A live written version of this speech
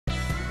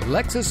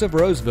Lexus of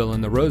Roseville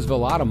in the Roseville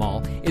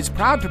Automall is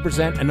proud to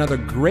present another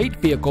great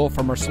vehicle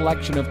from our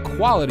selection of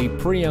quality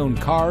pre-owned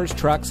cars,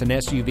 trucks, and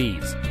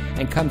SUVs,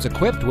 and comes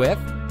equipped with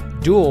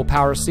dual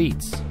power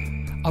seats,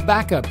 a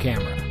backup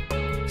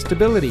camera,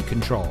 stability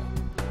control,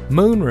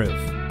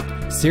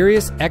 moonroof,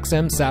 Sirius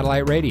XM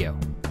satellite radio,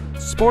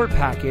 sport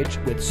package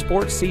with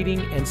sport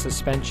seating and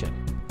suspension,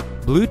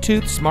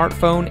 Bluetooth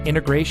smartphone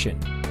integration,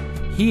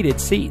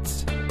 heated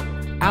seats,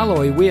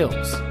 alloy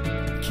wheels,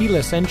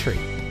 keyless entry,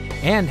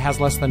 and has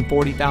less than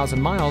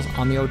 40,000 miles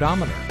on the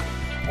odometer.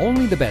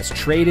 Only the best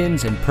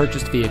trade-ins and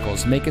purchased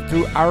vehicles make it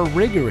through our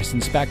rigorous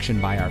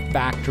inspection by our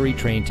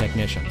factory-trained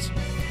technicians.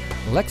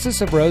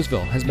 Lexus of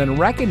Roseville has been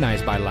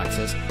recognized by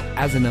Lexus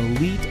as an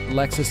elite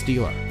Lexus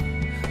dealer.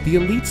 The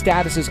elite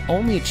status is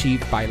only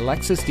achieved by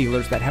Lexus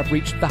dealers that have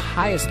reached the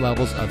highest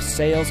levels of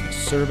sales,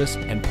 service,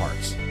 and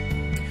parts.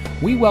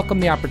 We welcome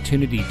the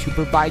opportunity to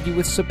provide you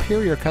with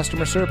superior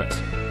customer service.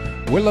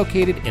 We're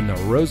located in the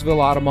Roseville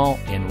Automall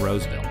in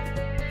Roseville.